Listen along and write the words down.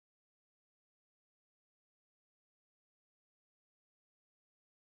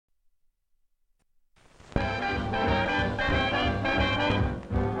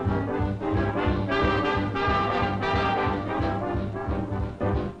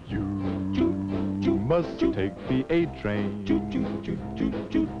must take the A train to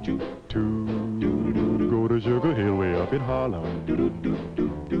go to Sugar Hill way up in Harlem.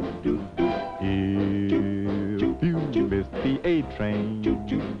 If you miss the A train,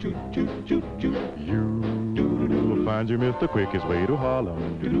 you'll find you missed the quickest way to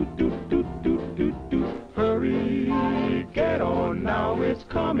Harlem. Hurry, get on now, it's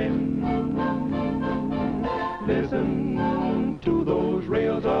coming. Listen to those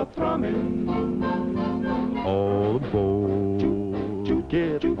rails a thrumming. All aboard,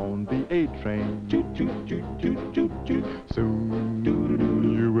 get on the A train. Soon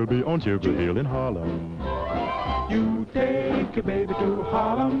you will be on Sugar Hill in Harlem. You take your baby to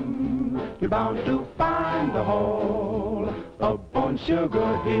Harlem, you're bound to find the hall up on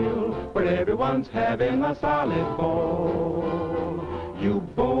Sugar Hill, where everyone's having a solid ball. You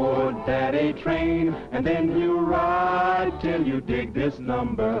board that A train, and then you ride till you dig this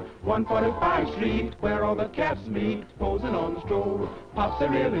number, 145th Street, where all the cats meet, posing on the stroll. Pops,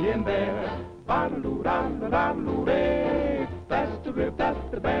 they're really in there. Ba-da-doo-da-da-da-doo-day. That's the riff that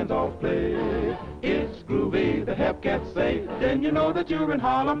the bands all play. It's groovy, the hep cats say. Then you know that you're in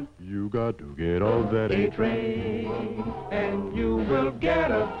Harlem. You got to get off that A train, and you will get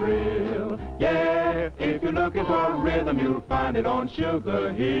a thrill. Yeah, if you're looking for a rhythm, you'll find it on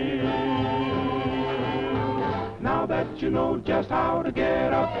Sugar Hill. Now that you know just how to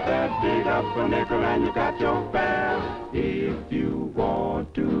get up that dig up a nickel and you got your fare, if you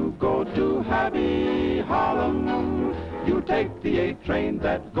want to go to Happy Harlem, you take the A train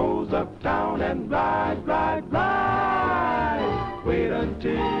that goes uptown and ride. Wait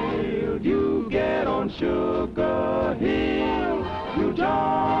until you get on Sugar Hill. You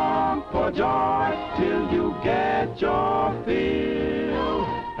jump for joy till you get your fill.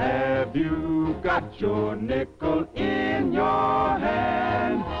 Have you got your nickel in your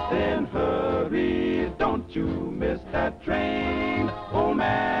hand? Then hurry, don't you miss that train, oh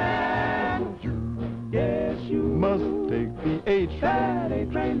man. Yes, you must take the A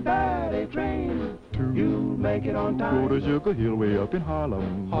train. That A train. You make it on time. Go to Sugar Hill way up in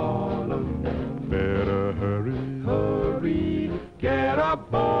Harlem. Better hurry, get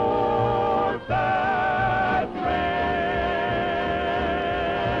aboard that train.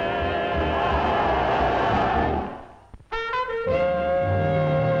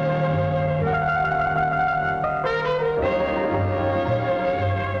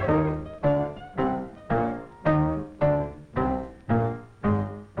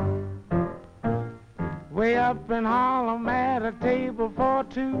 Way up in Harlem at a table for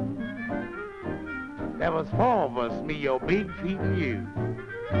two, there was four of us, me, your big feet, and you.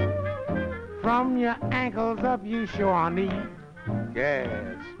 From your ankles up, you sure need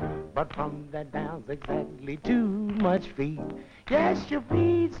gas, but from that down's exactly too much feet. Yes, your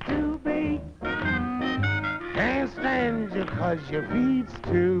feet's too big. Can't stand you 'cause your feet's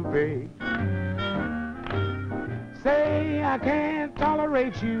too big. Say I can't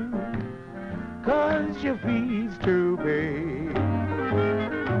tolerate you 'cause your feet's too big.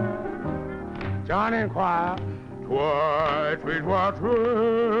 Join in choir. Twice, twice, twice,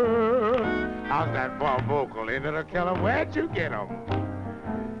 twice. How's that for a vocal? Ain't it a killer? Where'd you get 'em?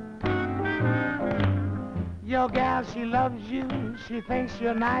 Your gal, she loves you. She thinks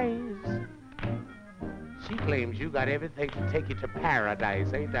you're nice. She claims you got everything to take you to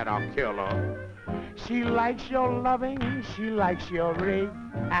paradise. Ain't that a killer? She likes your loving. She likes your rig.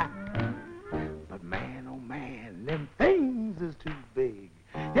 But man, oh man, them things is too big.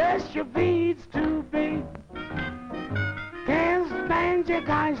 Yes, your feet's too big. Can't stand you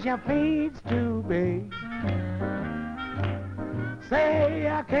 'cause your feet's too big. Say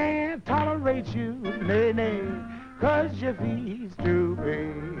I can't tolerate you, nay, 'cause your feet's too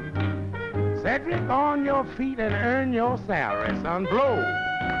big. Cedric, on your feet and earn your salary, son, blow.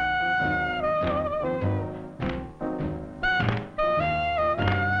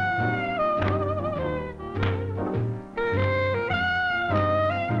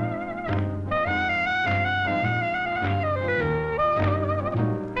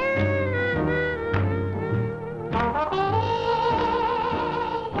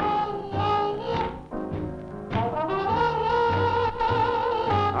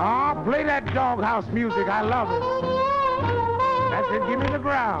 Play that doghouse music, I love it. That's it, give me the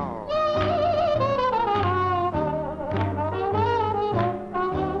growl.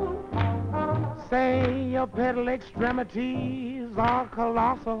 Say your pedal extremities are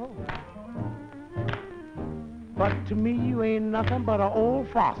colossal, but to me you ain't nothing but an old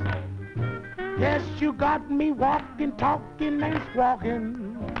fossil. Yes, you got me walking, talking, and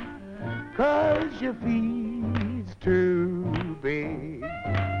squawking, 'cause your feet's too big.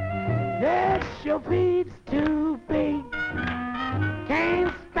 Yes, your feet's too big.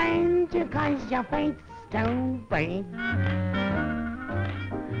 Can't stand you 'cause your feet's too big.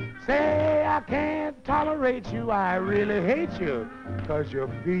 Say I can't tolerate you, I really hate you 'cause your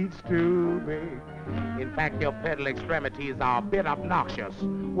feet's too big. In fact, your pedal extremities are a bit obnoxious.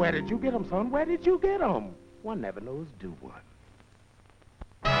 Where did you get 'em, son? Where did you get 'em? One never knows, do one.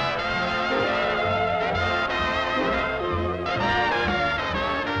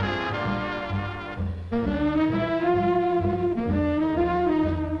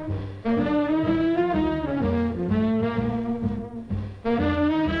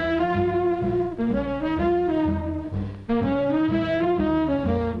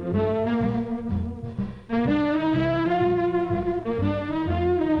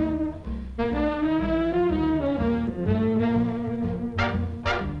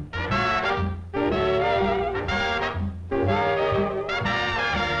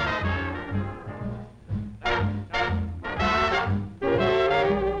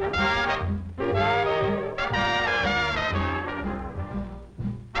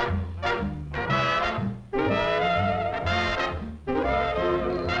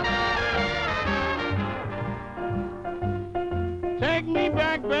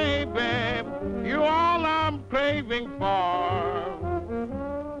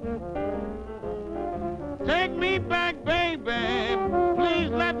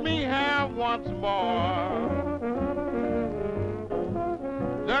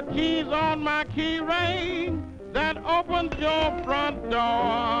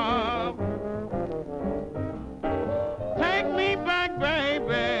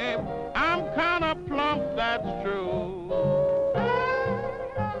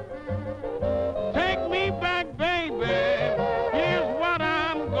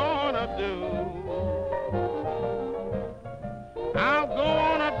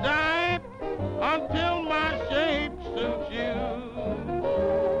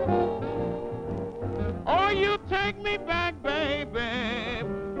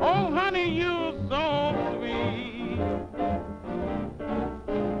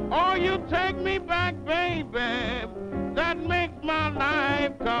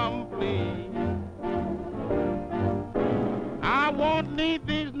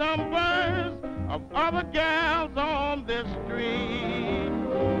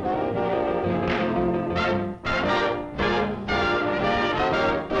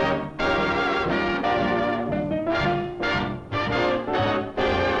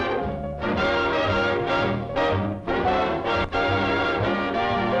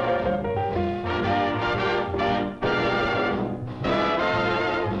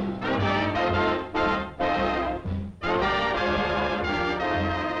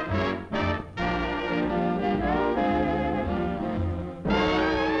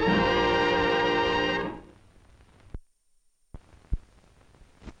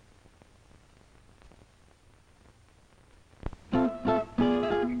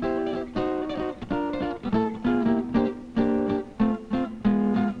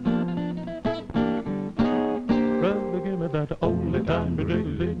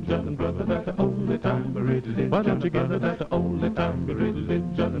 Why don't you give me that only time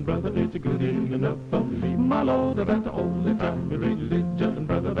religion, brother, it's good enough for me. My Lord, that's the only time religion,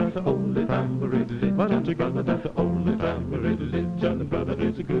 brother, that's the only time religion. Why don't you give me that only time religion, brother,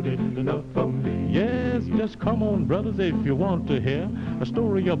 it's good enough for me. Yes, just come on, brothers, if you want to hear a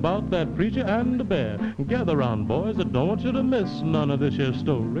story about that preacher and the bear. Gather round, boys, I don't want you to miss none of this here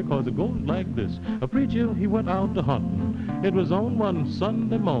story, 'cause it goes like this. A preacher, he went out to hunting. It was on one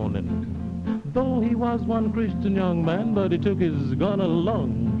Sunday morning. Though he was one Christian young man, but he took his gun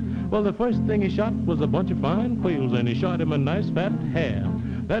along. Well, the first thing he shot was a bunch of fine quails, and he shot him a nice fat hare.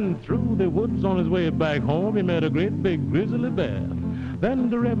 Then through the woods on his way back home, he met a great big grizzly bear. Then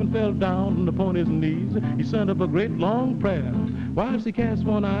the Reverend fell down upon his knees. He sent up a great long prayer. Whilst he cast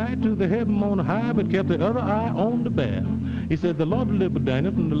one eye to the heaven on high, but kept the other eye on the bear. He said, the Lord delivered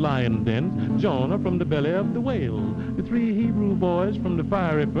Daniel from the lion den, Jonah from the belly of the whale. The 3 Hebrew boys from the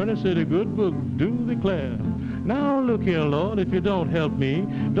fiery furnace, said a good book do declare. Now look here, Lord, if you don't help me,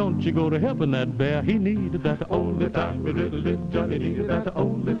 don't you go to helping that bear. He needed that the only time religion. He needed that the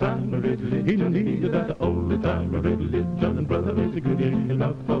only time religion. He needed that the only time religion. And brother, it's good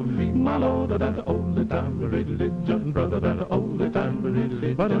enough for me. My Lord, that's the only time religion. Brother, that's the only time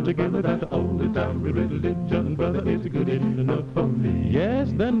religion. Why don't you give me that the only time religion? Brother, it's good enough for me.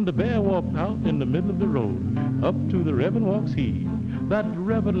 Yes, then the bear walked out in the middle of the road. Up to the Reverend walks he. That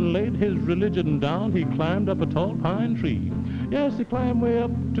Reverend laid his religion down. He climbed up a tall pine tree. Yes, he climbed way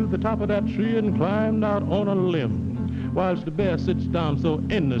up to the top of that tree and climbed out on a limb. whilst the bear sits down so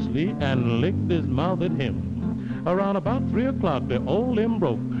endlessly and licked his mouth at him. Around about 3 o'clock, the old limb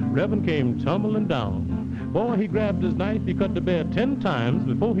broke. Reverend came tumbling down. Boy, he grabbed his knife, he cut the bear 10 times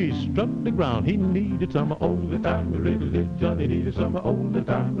before he struck the ground. He needed some old-time religion, he needed some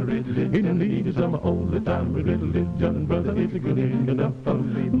old-time religion. He needed some old-time religion, brother, it's good enough for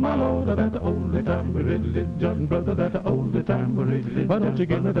me. My Lord, that's old-time religion, brother, that's old-time religion. Why don't you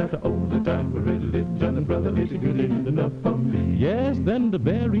give me that old-time religion, brother, it's good enough for me. Yes, then the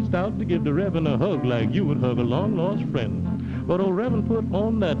bear reached out to give the Reverend a hug like you would hug a long-lost friend. But old Reverend put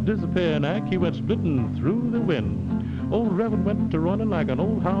on that disappearing act, he went splitting through the wind. Old Reverend went to running like an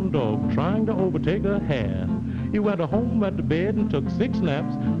old hound dog, trying to overtake a hare. He went home at the bed and took 6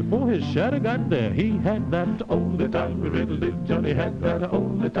 naps before his shadow got there. He had that old-time religion, he had that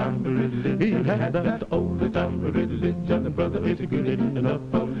old-time religion. He had that old-time religion, and brother, it's good enough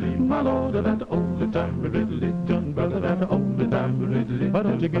for me. My Lord, that old-time religion, brother, that old-time religion. Why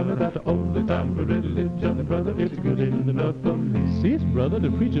don't you give me that old-time religion, and brother, it's good enough for me. See, brother, the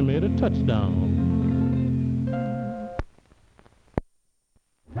preacher made a touchdown.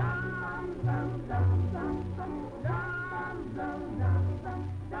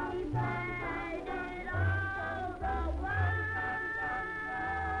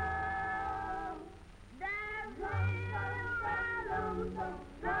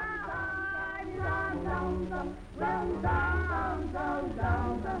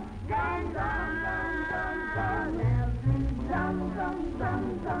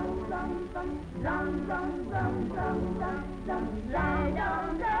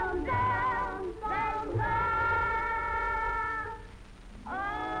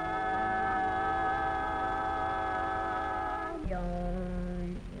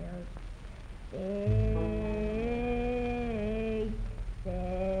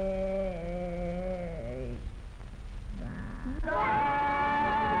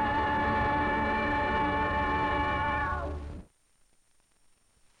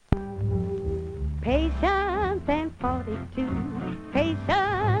 Patience and fortitude,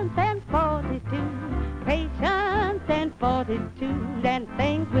 patience and fortitude, patience and fortitude, and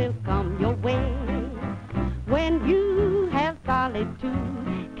things will come your way. When you have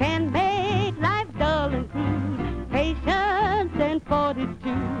solitude, can make life dull and crude. Patience and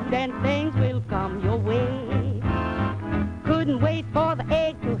fortitude, and things will come your way. Couldn't wait for the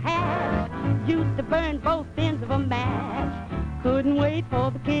egg to hatch, used to burn both ends of a match. Couldn't wait for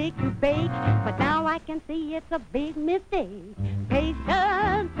the cake to bake, but now I can see it's a big mistake.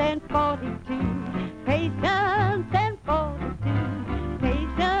 Patience and fortitude, patience and fortitude,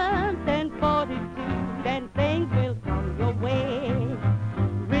 patience and fortitude, and things will come your way.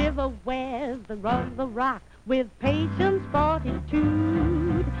 River wears the rubber rock with patience,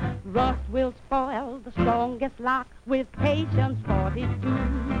 fortitude. Rust will spoil the strongest lock with patience,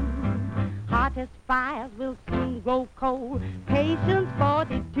 fortitude. Hottest fires will soon grow cold, patience,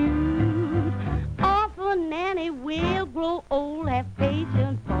 fortitude. Awful nanny will grow old, have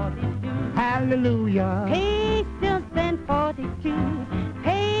patience, fortitude. Hallelujah. Patience and fortitude,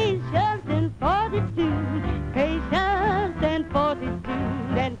 patience and fortitude, patience and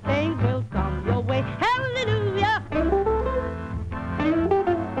fortitude, and things will come your way. Hallelujah.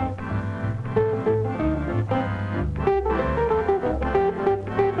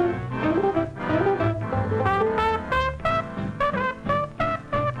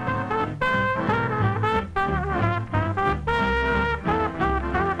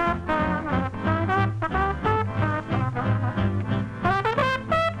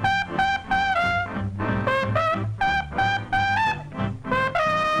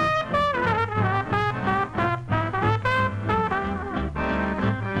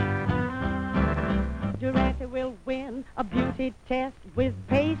 A beauty test with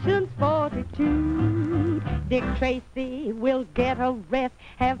patience, fortitude. Dick Tracy will get a rest,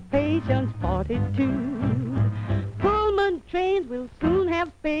 have patience, fortitude. Pullman trains will soon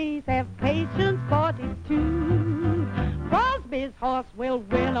have space, have patience, fortitude. Crosby's horse will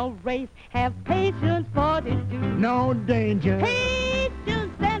win a race, have patience, fortitude. No danger.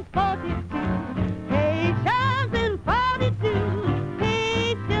 Patience and fortitude, patience and fortitude,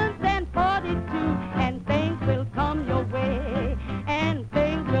 patience and fortitude, and things will come your way, and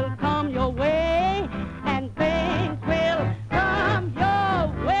things will come your way, and things will come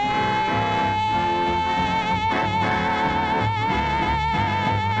your way.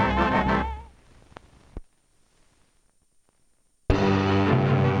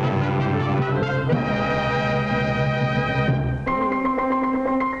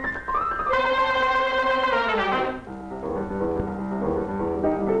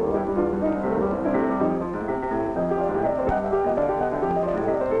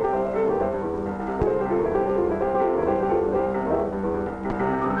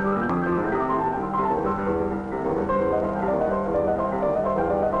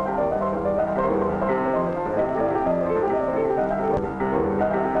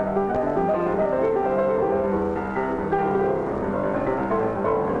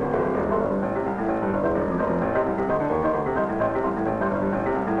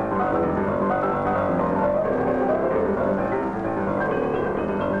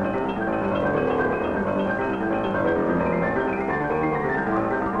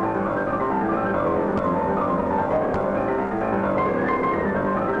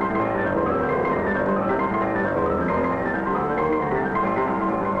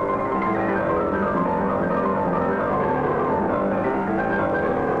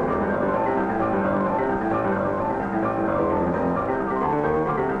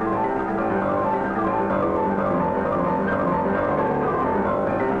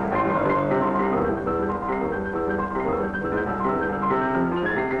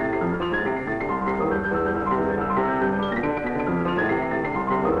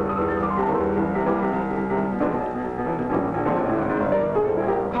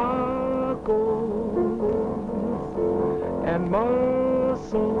 and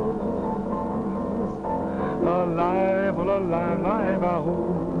muscles. Alive, well, alive, alive,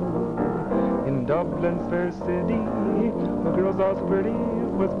 oh. In Dublin's fair city, the girls are so pretty,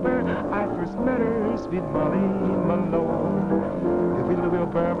 was where I first met her, sweet Molly Malone. If we live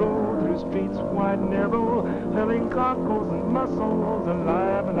wheelbarrow through streets wide and narrow, hailing cockles and mussels,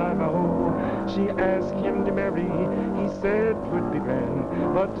 alive, alive, oh. She asked him to marry, he said 'twould be grand,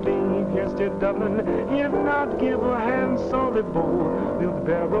 but to leave here to Dublin, he'd not give her hand, so they both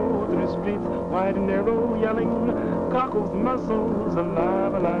wheelbarrow through streets wide and narrow, yelling cockles and mussels,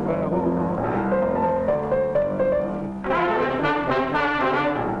 alive, alive, oh.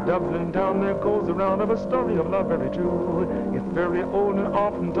 Dublin town, there goes around of a story of love very true. It's very old and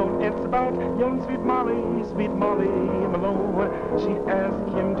often told. It's about young sweet Molly Malone. She asked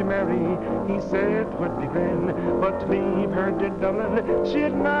him to marry, he said 'twould be grand, but to leave her to Dublin,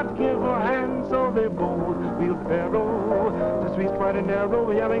 she'd not give her hand, so they both wheelbarrow the streets wide and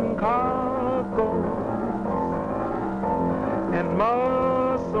narrow, yelling cockles and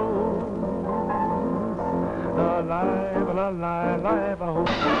mussels. Alive, alive, alive, I hope.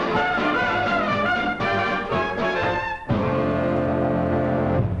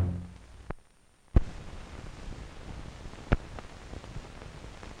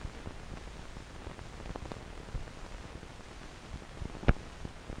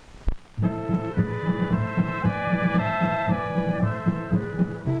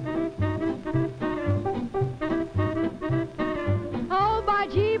 Oh, by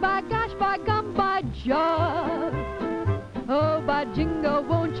gee, by gosh, by gum, by George. Oh, by jingo,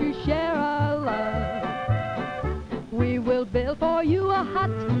 won't you share our love? We will build for you a hut.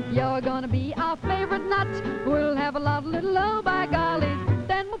 You're gonna be our favorite nut. We'll have a lot of little oh, by gollies.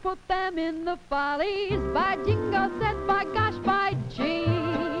 Then we'll put them in the follies. By jingo said, by gosh, by gee.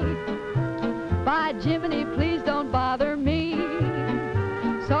 By Jiminy, please don't bother me.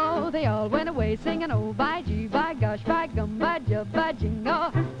 So they all went away singing, oh, by gee, by gosh, by gum, by jub, by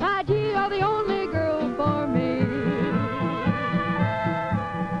jingo. By gee, you're the only girl for me.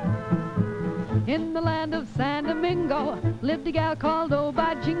 In the land of San Domingo lived a gal called Oh,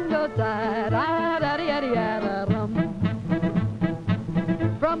 by Jingo, da-da-da-da-da-da-rum.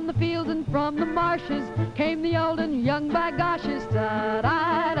 From the fields and from the marshes came the old and young by goshes,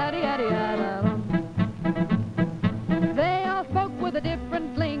 da-da-da-da-da-da-rum. They all spoke with a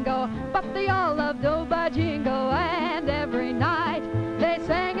different lingo, but they all loved Oh, by Jingo, and every night they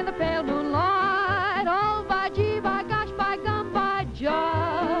sang in the pale moonlight, oh, by gee, by gosh, by gum, by joy.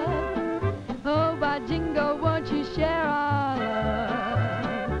 Oh, by jingo, won't you share our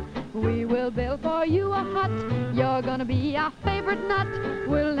love? We will build for you a hut. You're gonna be our favorite nut.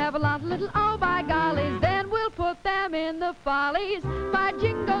 We'll have a lot of little oh, by gollies. Then we'll put them in the follies. By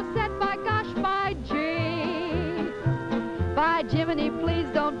jingo said, by gosh, by gee. By Jiminy, please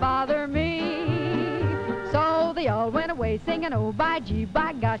don't bother me. So they all went away singing, oh, by gee,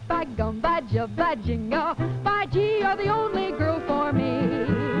 by gosh, by gum, by jub, by jingo. By gee, you're the only girl for me.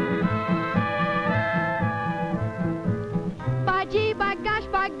 By gee, by gosh,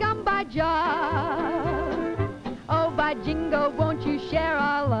 by gum, by job. Oh, by jingo, won't you share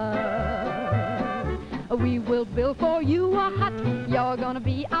our love? We will build for you a hut. You're gonna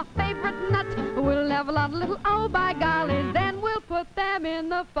be our favorite nut. We'll have a lot of little oh, by gollies. Then we'll put them in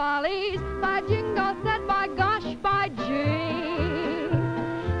the follies. By jingo said, by gosh, by gee.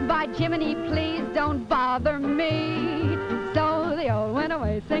 By Jiminy, please don't bother me. So they all went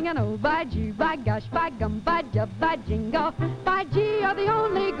away singing, oh, by gee, by gosh, by gum, by jub, by jingo. By gee, you're the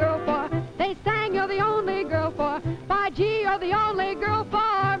only girl for. They sang, you're the only girl for. By gee, you're the only girl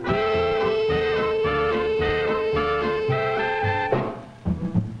for me.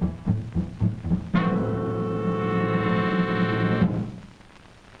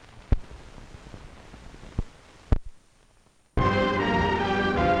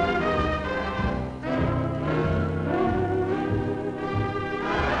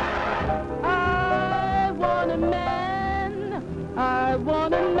 I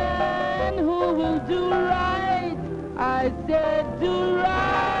want a man who will do right. I said do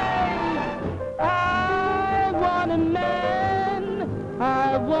right. I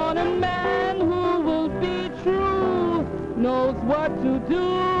want a man who will be true, knows what to do.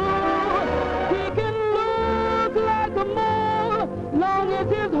 He can look like a mole, long as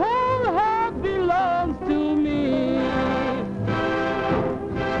his whole heart belongs to me.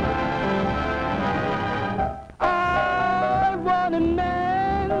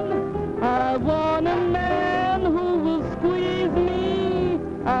 I want a man who will squeeze me.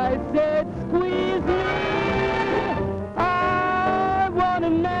 I said squeeze me. I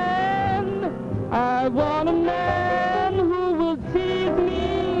want a man who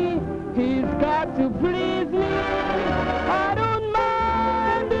to please me. I don't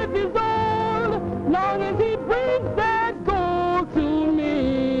mind if he's old, long as he brings that gold to me.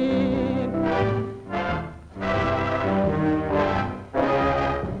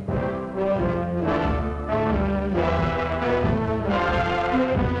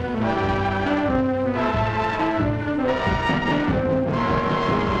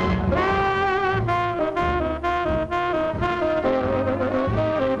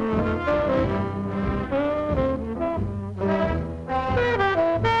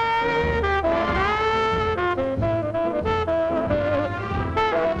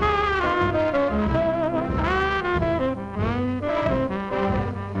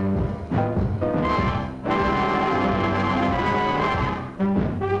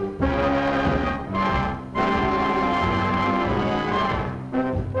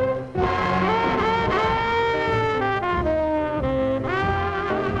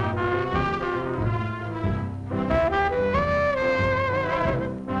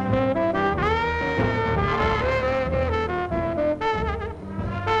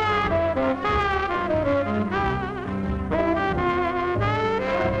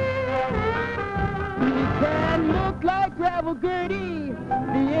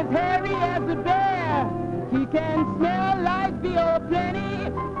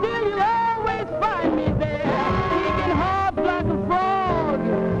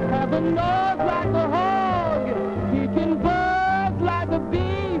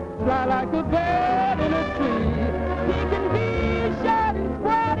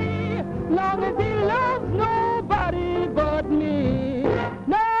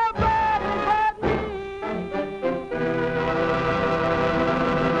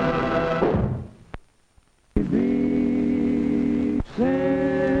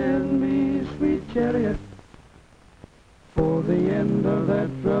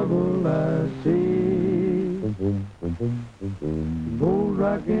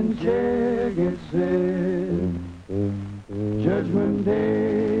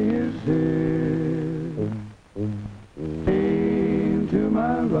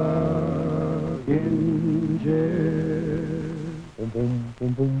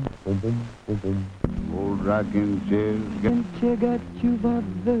 Old rocking chair got you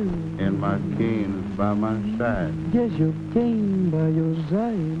bothered, and my cane is by my side. Guess your cane by your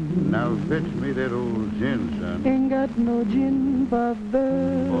side. Now fetch me that old gin, son. Ain't got no gin,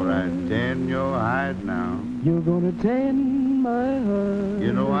 father. Or I tan your hide now. You're gonna tan my hide.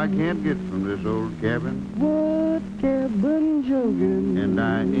 You know I can't get from this old cabin. What cabin, jogging? And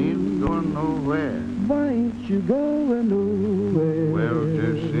I ain't going nowhere. Why ain't you going nowhere? Well,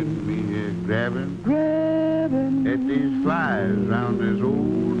 just sit me here grabbing at these flies round this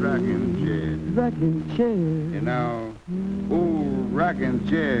old rocking chair. Rocking chair. And now, old rocking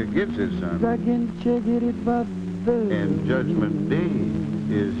chair gets it, son. Rocking chair get it, father. And Judgment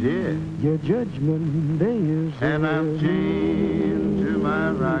Day is here. Your Judgment Day is here. And I'm chained to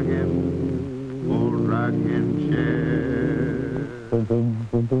my rocking, old rocking chair. Boom, boom,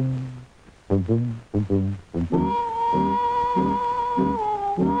 boom, boom. Boom, boom, boom, boom.